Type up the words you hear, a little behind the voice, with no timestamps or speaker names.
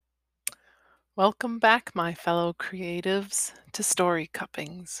Welcome back, my fellow creatives, to Story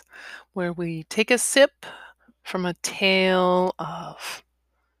Cuppings, where we take a sip from a tale of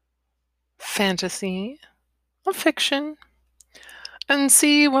fantasy, of fiction, and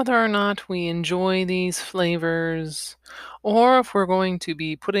see whether or not we enjoy these flavors, or if we're going to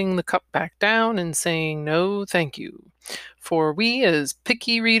be putting the cup back down and saying no, thank you. For we, as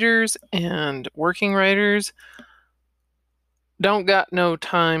picky readers and working writers, don't got no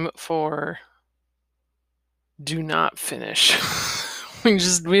time for do not finish.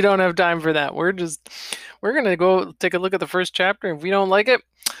 we don't have time for that. We're gonna go take a look at the first chapter. If we don't like it,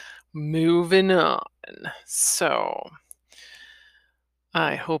 moving on. So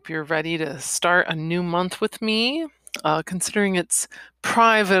I hope you're ready to start a new month with me. Considering it's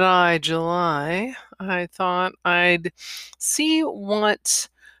Private Eye July, I thought I'd see what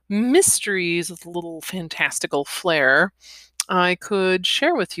mysteries with a little fantastical flair I could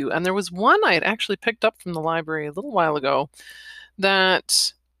share with you. And there was one I had actually picked up from the library a little while ago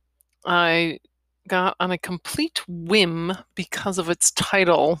that I got on a complete whim because of its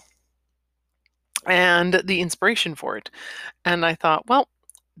title and the inspiration for it. And I thought, well,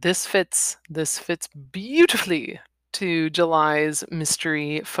 this fits beautifully to July's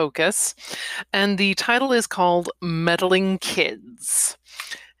mystery focus. And the title is called Meddling Kids.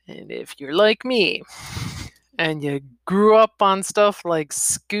 And if you're like me, and you grew up on stuff like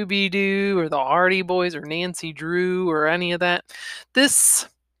Scooby-Doo or the Hardy Boys or Nancy Drew or any of that, this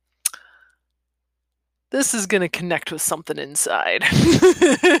is going to connect with something inside.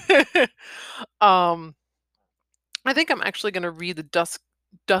 I think I'm actually going to read the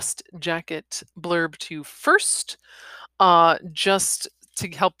Dust Jacket blurb to you first, just to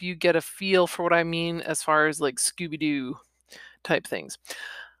help you get a feel for what I mean as far as like Scooby-Doo type things.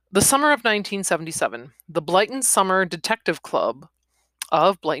 The summer of 1977, the Blyton Summer Detective Club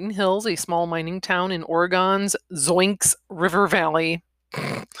of Blyton Hills, a small mining town in Oregon's Zoinks River Valley,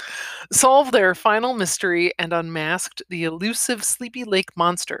 solved their final mystery and unmasked the elusive Sleepy Lake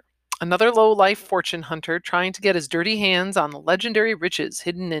Monster, another low-life fortune hunter trying to get his dirty hands on the legendary riches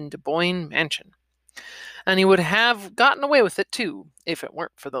hidden in Du Bois Mansion. And he would have gotten away with it, too, if it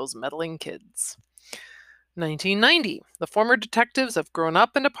weren't for those meddling kids. 1990. The former detectives have grown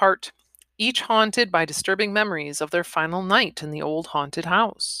up and apart, each haunted by disturbing memories of their final night in the old haunted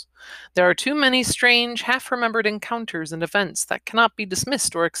house. There are too many strange, half-remembered encounters and events that cannot be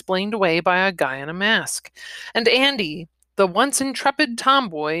dismissed or explained away by a guy in a mask. And Andy, the once intrepid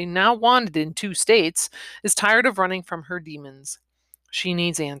tomboy, now wanted in 2 states, is tired of running from her demons. She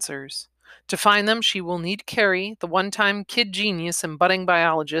needs answers. To find them, she will need Carrie, the one-time kid genius and budding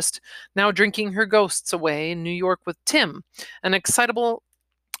biologist, now drinking her ghosts away in New York with Tim, an excitable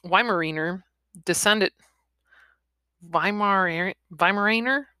Weimaraner descendant. Weimaraner?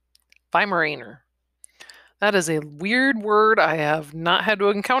 That is a weird word I have not had to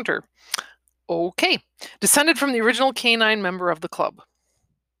encounter. Okay. Descended from the original canine member of the club.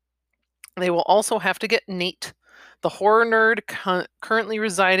 They will also have to get Nate, the horror nerd currently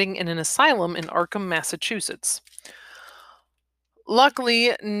residing in an asylum in Arkham, Massachusetts.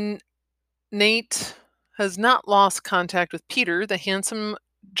 Luckily, Nate has not lost contact with Peter, the handsome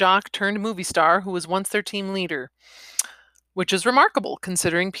jock turned movie star who was once their team leader, which is remarkable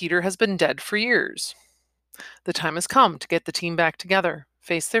considering Peter has been dead for years. The time has come to get the team back together,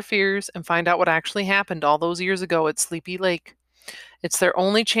 face their fears, and find out what actually happened all those years ago at Sleepy Lake. It's their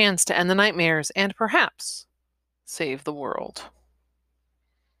only chance to end the nightmares and perhaps save the world.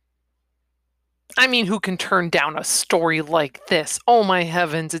 I mean, who can turn down a story like this? Oh my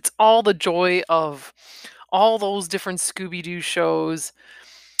heavens, it's all the joy of all those different Scooby-Doo shows.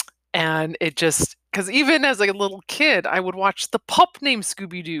 And it just, because even as a little kid, I would watch the pup named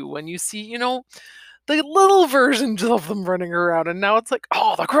Scooby-Doo when you see, the little versions of them running around. And now it's like,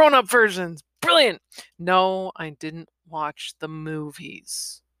 oh, the grown-up versions, brilliant. No, I didn't watch the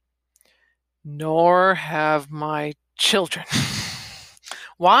movies, nor have my children.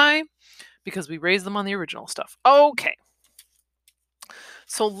 Why? Because we raised them on the original stuff. Okay.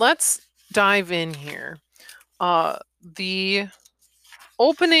 So let's dive in here. The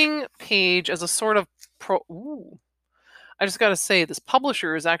opening page as a sort of I just got to say, this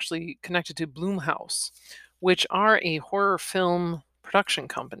publisher is actually connected to Blumhouse, which are a horror film production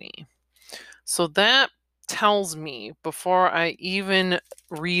company. So that tells me, before I even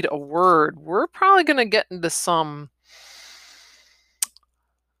read a word, we're probably going to get into some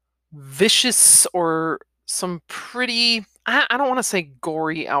vicious or some pretty, I don't want to say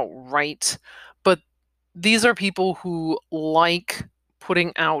gory outright, but these are people who like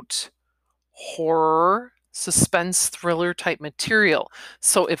putting out horror suspense thriller type material.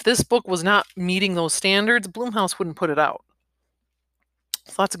 So if this book was not meeting those standards, Blumhouse wouldn't put it out.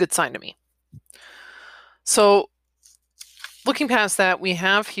 So that's a good sign to me. So looking past that, we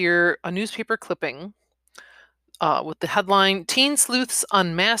have here a newspaper clipping with the headline, Teen Sleuths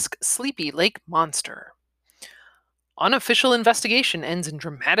Unmask Sleepy Lake Monster. Unofficial investigation ends in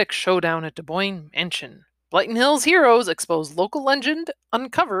dramatic showdown at Des Moines Mansion. Blighton Hills heroes expose local legend,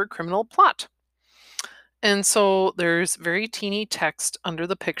 uncover criminal plot. And so there's very teeny text under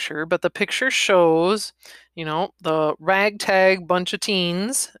the picture, but the picture shows, the ragtag bunch of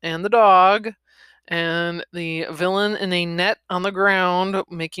teens and the dog and the villain in a net on the ground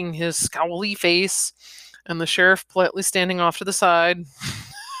making his scowly face and the sheriff politely standing off to the side.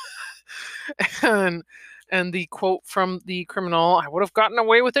 and the quote from the criminal, I would have gotten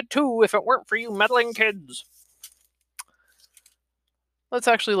away with it too if it weren't for you meddling kids. Let's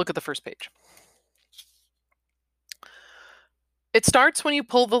actually look at the first page. It starts when you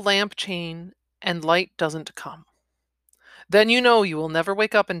pull the lamp chain and light doesn't come. Then you know you will never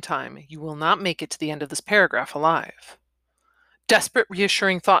wake up in time. You will not make it to the end of this paragraph alive. Desperate,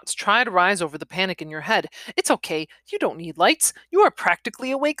 reassuring thoughts try to rise over the panic in your head. It's okay. You don't need lights. You are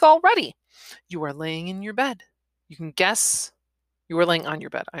practically awake already. You are laying in your bed. You are laying on your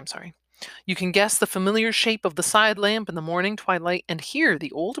bed, I'm sorry. You can guess the familiar shape of the side lamp in the morning twilight and hear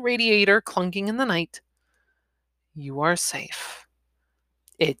the old radiator clunking in the night. You are safe.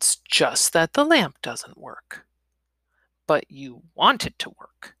 It's just that the lamp doesn't work. But you want it to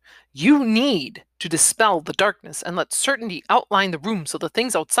work. You need to dispel the darkness and let certainty outline the room so the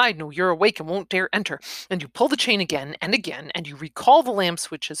things outside know you're awake and won't dare enter. And you pull the chain again and again, and you recall the lamp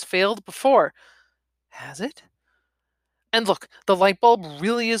switch has failed before. Has it? And look, the light bulb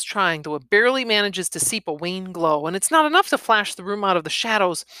really is trying, though it barely manages to seep a wan glow, and it's not enough to flash the room out of the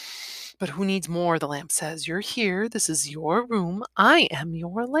shadows. But who needs more, the lamp says. You're here. This is your room. I am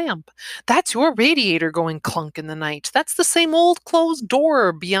your lamp. That's your radiator going clunk in the night. That's the same old closed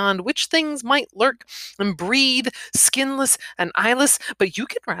door beyond which things might lurk and breathe, skinless and eyeless. But you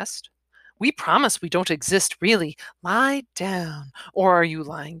can rest. We promise we don't exist, really. Lie down. Or are you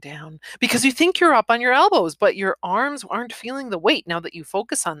lying down? Because you think you're up on your elbows, but your arms aren't feeling the weight now that you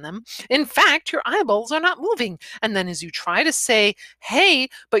focus on them. In fact, your eyeballs are not moving. And then as you try to say, hey,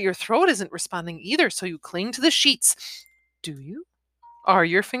 but your throat isn't responding either, so you cling to the sheets. Do you? Are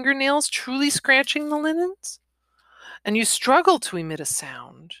your fingernails truly scratching the linens? And you struggle to emit a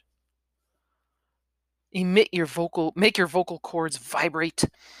sound. Make your vocal cords vibrate.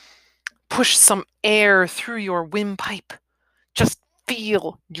 Push some air through your windpipe. Just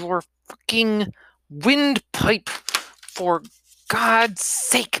feel your fucking windpipe, for God's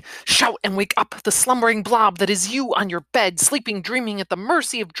sake. Shout and wake up the slumbering blob that is you on your bed, sleeping, dreaming at the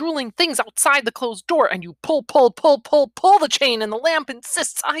mercy of drooling things outside the closed door, and you pull the chain, and the lamp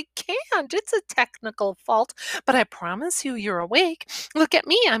insists, I can't. It's a technical fault, but I promise you're awake. Look at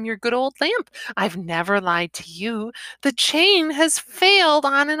me. I'm your good old lamp. I've never lied to you. The chain has failed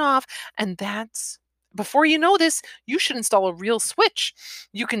on and off, and before you know this, you should install a real switch.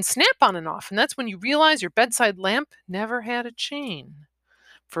 You can snap on and off, and that's when you realize your bedside lamp never had a chain.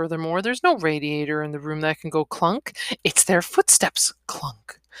 Furthermore, there's no radiator in the room that can go clunk. It's their footsteps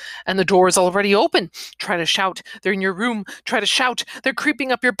clunk. And the door is already open. Try to shout. They're in your room. Try to shout. They're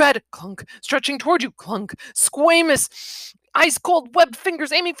creeping up your bed. Clunk. Stretching toward you. Clunk. Squamous. Ice cold webbed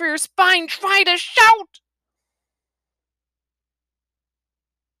fingers aiming for your spine. Try to shout.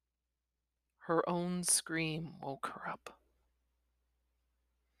 Her own scream woke her up.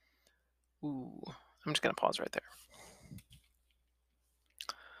 Ooh, I'm just going to pause right there.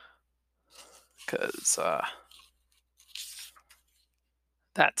 Because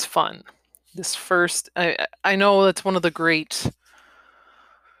that's fun. This first, I know that's one of the great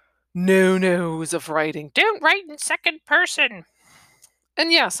no-nos of writing. Don't write in second person.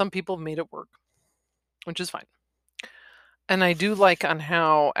 And yeah, some people have made it work, which is fine. And I do like on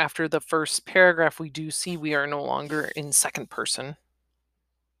how after the first paragraph, we do see we are no longer in second person.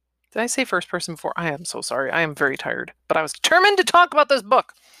 Did I say first person before? I am so sorry. I am very tired, but I was determined to talk about this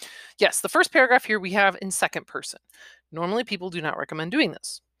book. Yes, the first paragraph here we have in second person. Normally, people do not recommend doing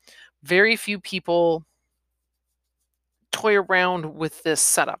this. Very few people toy around with this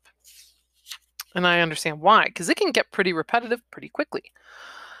setup. And I understand why, because it can get pretty repetitive pretty quickly.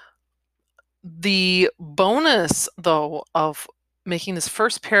 The bonus, though, of making this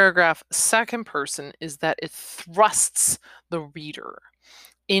first paragraph second person is that it thrusts the reader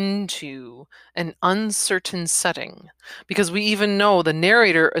into an uncertain setting, because we even know the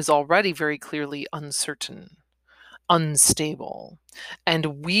narrator is already very clearly uncertain, unstable,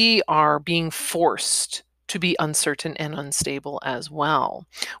 and we are being forced to be uncertain and unstable as well,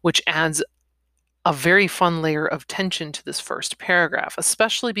 which adds a very fun layer of tension to this first paragraph,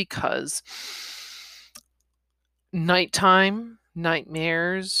 especially because nighttime,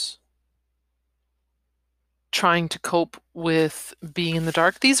 nightmares, trying to cope with being in the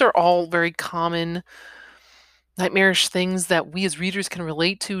dark, these are all very common nightmarish things that we as readers can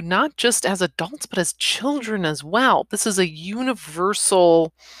relate to, not just as adults, but as children as well. This is a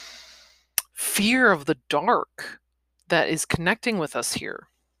universal fear of the dark that is connecting with us here.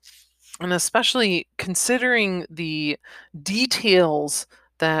 And especially considering the details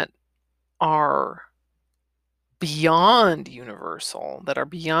that are beyond universal, that are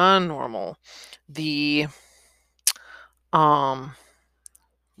beyond normal. The where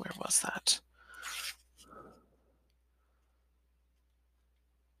was that?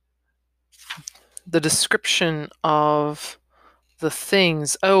 The description of the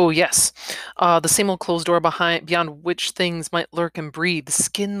things. Oh, yes. The same old closed door beyond which things might lurk and breathe,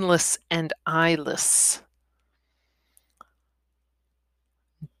 skinless and eyeless.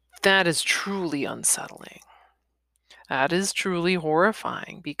 That is truly unsettling. That is truly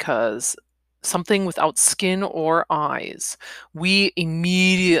horrifying, because something without skin or eyes, we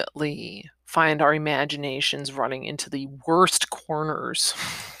immediately find our imaginations running into the worst corners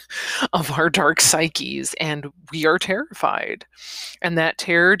of our dark psyches, and we are terrified. And that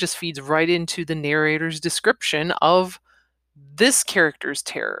terror just feeds right into the narrator's description of this character's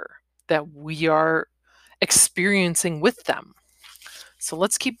terror that we are experiencing with them. So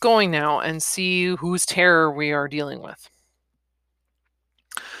let's keep going now and see whose terror we are dealing with.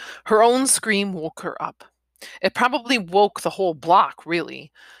 Her own scream woke her up. It probably woke the whole block,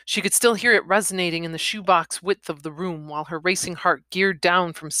 really. She could still hear it resonating in the shoebox width of the room, while her racing heart geared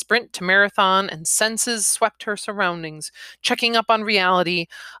down from sprint to marathon, and senses swept her surroundings, checking up on reality.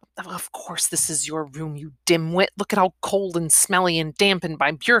 Of course, this is your room, you dimwit. Look at how cold and smelly and dampened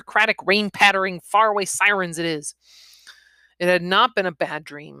by bureaucratic rain-pattering faraway sirens it is. It had not been a bad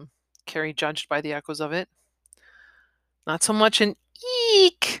dream, Carrie judged by the echoes of it. Not so much an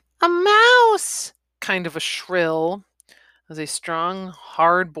eek, a mouse kind of a shrill as a strong,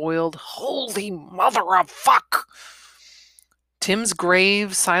 hard-boiled, holy mother of fuck. Tim's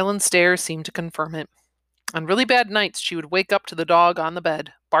grave, silent stare seemed to confirm it. On really bad nights, she would wake up to the dog on the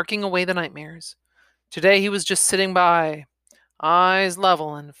bed, barking away the nightmares. Today he was just sitting by, eyes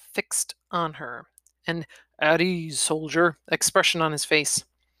level and fixed on her, an at ease, soldier expression on his face.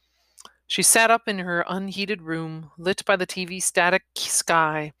 She sat up in her unheated room, lit by the TV static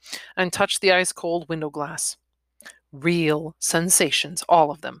sky, and touched the ice-cold window glass. Real sensations, all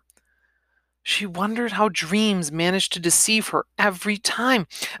of them. She wondered how dreams managed to deceive her every time.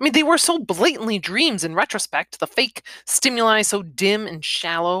 I mean, they were so blatantly dreams in retrospect, the fake stimuli so dim and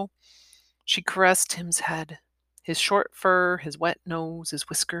shallow. She caressed Tim's head, his short fur, his wet nose, his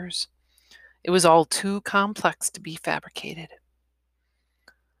whiskers. It was all too complex to be fabricated.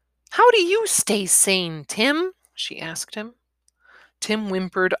 How do you stay sane, Tim? She asked him. Tim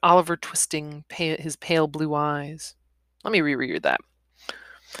whimpered, Oliver twisting his pale blue eyes. Let me reread that.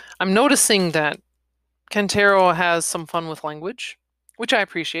 I'm noticing that Kentaro has some fun with language, which I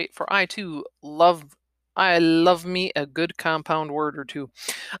appreciate, for I too love me a good compound word or two.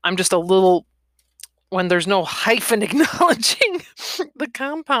 I'm just a little, when there's no hyphen acknowledging the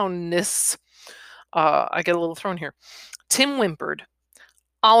compoundness, I get a little thrown here. Tim whimpered,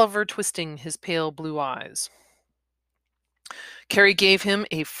 Oliver twisting his pale blue eyes. Carrie gave him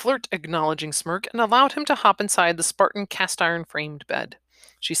a flirt-acknowledging smirk and allowed him to hop inside the Spartan cast-iron framed bed.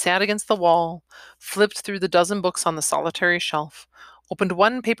 She sat against the wall, flipped through the dozen books on the solitary shelf, opened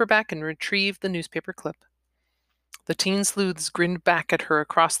one paperback and retrieved the newspaper clip. The teen sleuths grinned back at her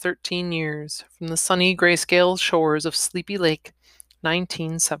across 13 years, from the sunny grayscale shores of Sleepy Lake,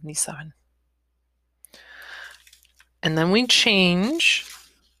 1977. And then we change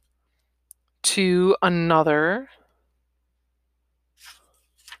to another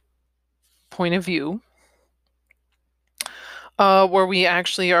point of view, where we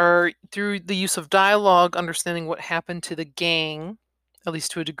actually are, through the use of dialogue, understanding what happened to the gang, at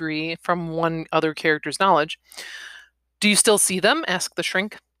least to a degree, from one other character's knowledge. Do you still see them? Asked the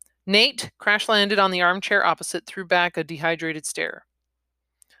shrink. Nate, crash-landed on the armchair opposite, threw back a dehydrated stare.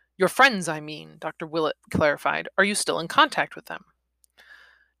 Your friends, I mean, Dr. Willett clarified. Are you still in contact with them?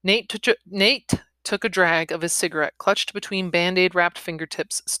 Nate took a drag of his cigarette, clutched between Band-Aid wrapped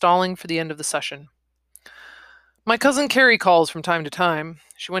fingertips, stalling for the end of the session. My cousin Carrie calls from time to time.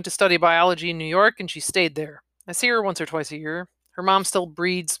 She went to study biology in New York, and she stayed there. I see her once or twice a year. Her mom still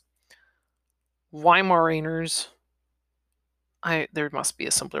breeds Weimaraners. There must be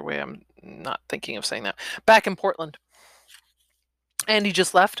a simpler way. I'm not thinking of saying that. Back in Portland. Andy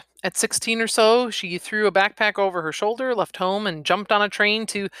just left. At 16 or so, she threw a backpack over her shoulder, left home, and jumped on a train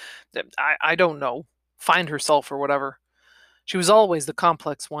to, I don't know, find herself or whatever. She was always the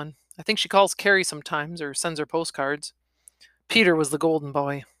complex one. I think she calls Carrie sometimes or sends her postcards. Peter was the golden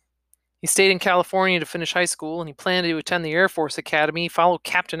boy. He stayed in California to finish high school, and he planned to attend the Air Force Academy, follow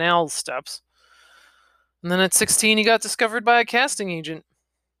Captain Al's steps. And then at 16, he got discovered by a casting agent.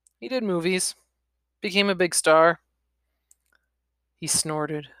 He did movies, became a big star. He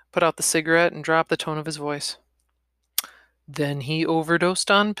snorted, put out the cigarette, and dropped the tone of his voice. Then he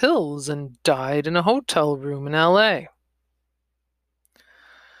overdosed on pills and died in a hotel room in L.A.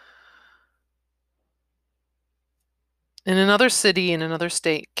 In another city, in another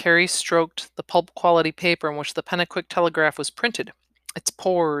state, Carrie stroked the pulp-quality paper on which the Pennaquick Telegraph was printed. Its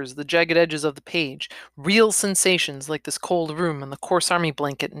pores, the jagged edges of the page, real sensations like this cold room and the coarse army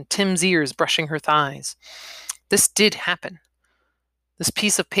blanket and Tim's ears brushing her thighs. This did happen. This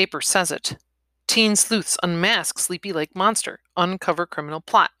piece of paper says it. Teen sleuths unmask Sleepy Lake Monster, uncover criminal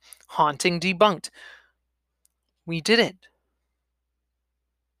plot, haunting debunked. We did it.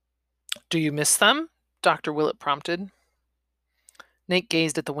 Do you miss them? Dr. Willett prompted. Nate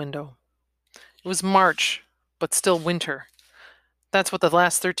gazed at the window. It was March, but still winter. That's what the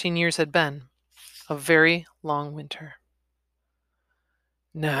last 13 years had been. A very long winter.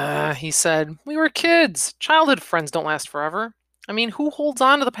 Nah, he said. We were kids. Childhood friends don't last forever. I mean, who holds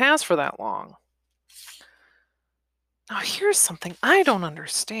on to the past for that long? Now, here's something I don't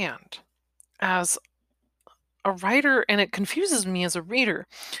understand as a writer, and it confuses me as a reader.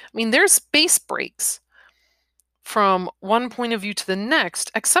 I mean, there's space breaks from one point of view to the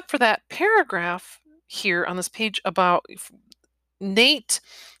next, except for that paragraph here on this page about Nate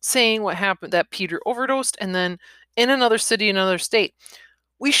saying what happened, that Peter overdosed, and then in another city, another state.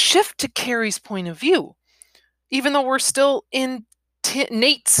 We shift to Carrie's point of view, even though we're still in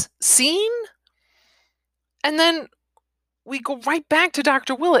Nate's scene. And then we go right back to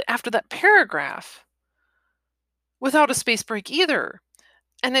Dr. Willett after that paragraph without a space break either.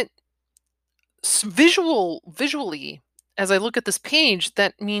 And it visually, as I look at this page,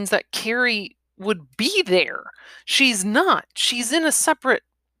 that means that Carrie would be there. She's not. She's in a separate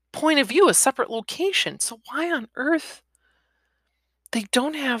point of view, a separate location. So why on earth they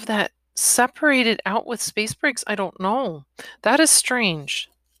don't have that separated out with space breaks? I don't know. That is strange.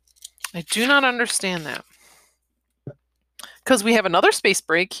 I do not understand that. Because we have another space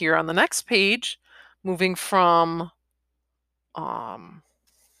break here on the next page, moving from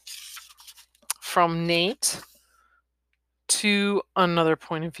Nate to another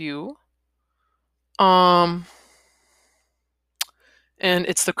point of view. And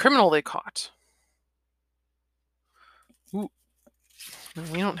it's the criminal they caught. Ooh.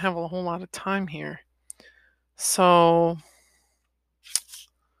 We don't have a whole lot of time here. So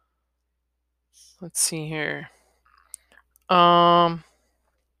let's see here. For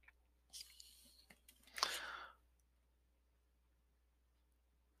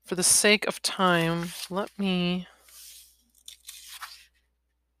the sake of time, let me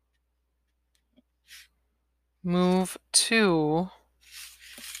move to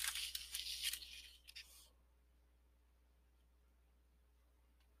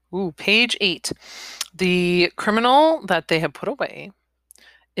page 8. The criminal that they have put away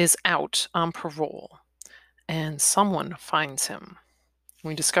is out on parole, and someone finds him.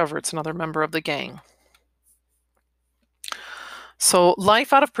 We discover it's another member of the gang. So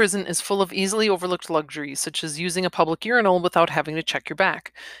life out of prison is full of easily overlooked luxuries, such as using a public urinal without having to check your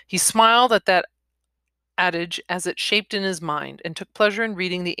back. He smiled at that adage as it shaped in his mind, and took pleasure in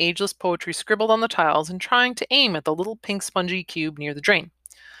reading the ageless poetry scribbled on the tiles and trying to aim at the little pink spongy cube near the drain.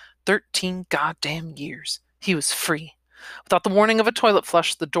 13 goddamn years. He was free. Without the warning of a toilet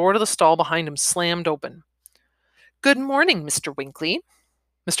flush, the door to the stall behind him slammed open. Good morning, Mr.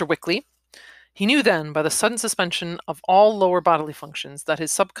 Wickley. He knew then, by the sudden suspension of all lower bodily functions, that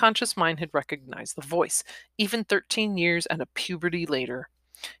his subconscious mind had recognized the voice, even 13 years and a puberty later.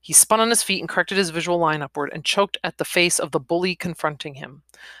 He spun on his feet and corrected his visual line upward, and choked at the face of the bully confronting him,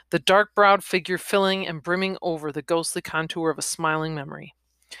 the dark-browed figure filling and brimming over the ghostly contour of a smiling memory.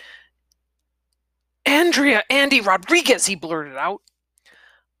 Andy Rodriguez, he blurted out.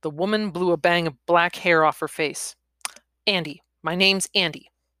 The woman blew a bang of black hair off her face. Andy, my name's Andy.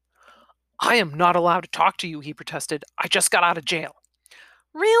 I am not allowed to talk to you, he protested. I just got out of jail.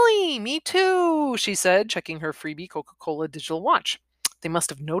 Really? Me too, she said, checking her freebie Coca-Cola digital watch. They must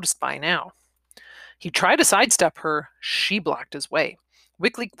have noticed by now. He tried to sidestep her. She blocked his way.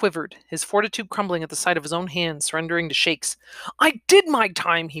 Wickley quivered, his fortitude crumbling at the sight of his own hands surrendering to shakes. I did my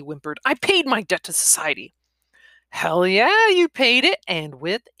time, he whimpered. I paid my debt to society. Hell yeah, you paid it, and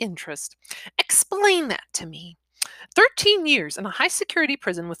with interest. Explain that to me. 13 years in a high-security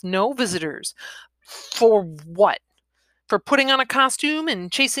prison with no visitors. For what? For putting on a costume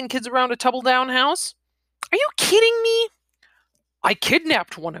and chasing kids around a tumble-down house? Are you kidding me? I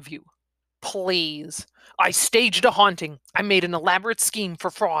kidnapped one of you. Please. I staged a haunting. I made an elaborate scheme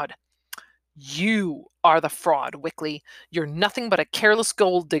for fraud. You are the fraud, Wickley. You're nothing but a careless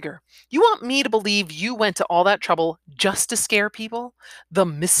gold digger. You want me to believe you went to all that trouble just to scare people? The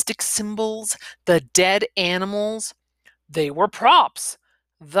mystic symbols, the dead animals, they were props.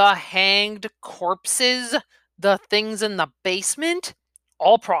 The hanged corpses, the things in the basement,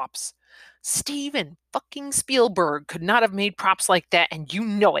 all props. Steven fucking Spielberg could not have made props like that, and you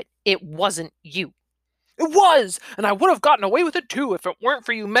know it. It wasn't you. It was, and I would have gotten away with it too if it weren't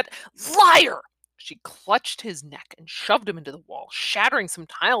for you, Liar! She clutched his neck and shoved him into the wall, shattering some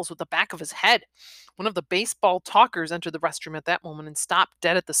tiles with the back of his head. One of the baseball talkers entered the restroom at that moment and stopped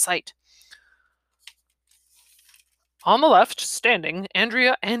dead at the sight. On the left, standing,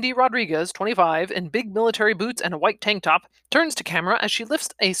 Andrea Andy Rodriguez, 25, in big military boots and a white tank top, turns to camera as she lifts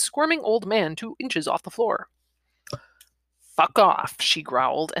a squirming old man 2 inches off the floor. Fuck off, she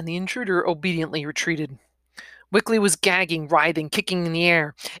growled, and the intruder obediently retreated. Wickley was gagging, writhing, kicking in the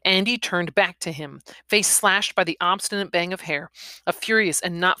air. Andy turned back to him, face slashed by the obstinate bang of hair, a furious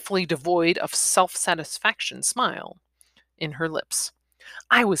and not fully devoid of self-satisfaction smile in her lips.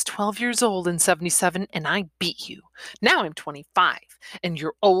 I was 12 years old in 77 and I beat you. Now I'm 25 and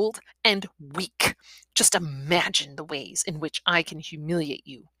you're old and weak. Just imagine the ways in which I can humiliate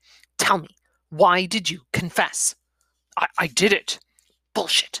you. Tell me, why did you confess? I did it.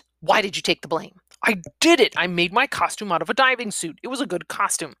 Bullshit. Why did you take the blame? I did it. I made my costume out of a diving suit. It was a good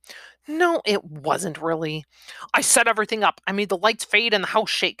costume. No, it wasn't really. I set everything up. I made the lights fade and the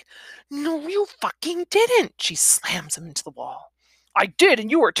house shake. No, you fucking didn't. She slams him into the wall. I did, and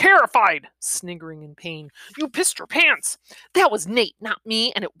you were terrified, sniggering in pain. You pissed your pants. That was Nate, not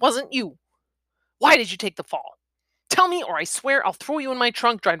me, and it wasn't you. Why did you take the fall? Tell me, or I swear I'll throw you in my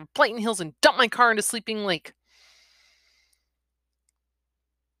trunk, drive to Platon Hills, and dump my car into Sleeping Lake.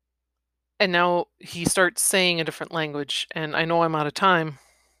 And now he starts saying a different language, and I know I'm out of time,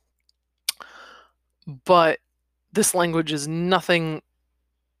 but this language is nothing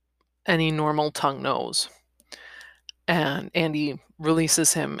any normal tongue knows. And Andy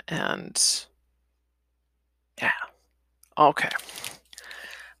releases him, and yeah, okay.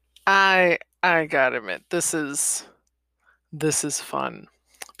 I gotta admit, this is fun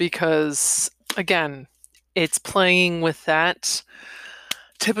because again, it's playing with that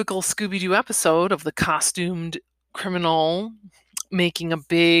typical Scooby-Doo episode of the costumed criminal making a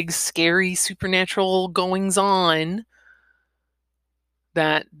big, scary, supernatural goings-on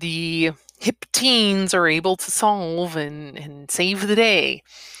that the hip teens are able to solve and save the day.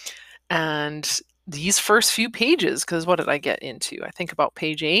 And these first few pages, because what did I get into? I think about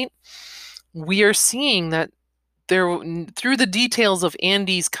page 8. We are seeing that through the details of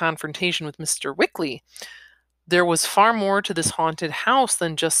Andy's confrontation with Mr. Wickley, there was far more to this haunted house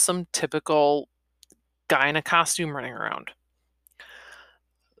than just some typical guy in a costume running around.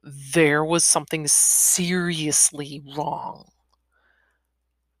 There was something seriously wrong.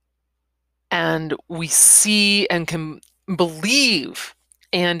 And we see and can believe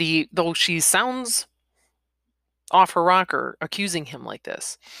Andy, though she sounds off her rocker, accusing him like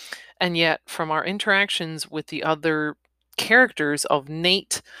this. And yet, from our interactions with the other characters of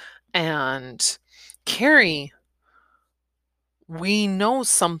Nate and Carrie, we know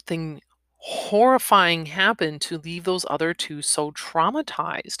something horrifying happened to leave those other two so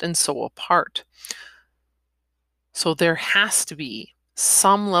traumatized and so apart. So there has to be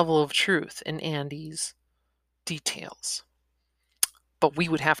some level of truth in Andy's details. But we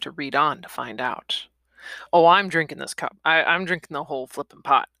would have to read on to find out. Oh, I'm drinking this cup. I'm drinking the whole flipping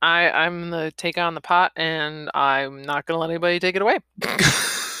pot. I'm going to take on the pot, and I'm not going to let anybody take it away.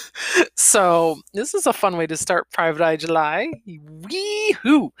 So this is a fun way to start Private Eye July.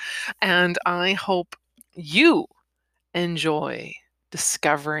 Wee-hoo! And I hope you enjoy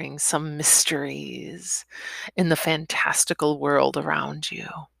discovering some mysteries in the fantastical world around you.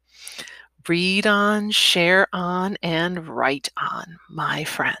 Read on, share on, and write on, my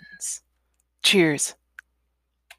friends. Cheers.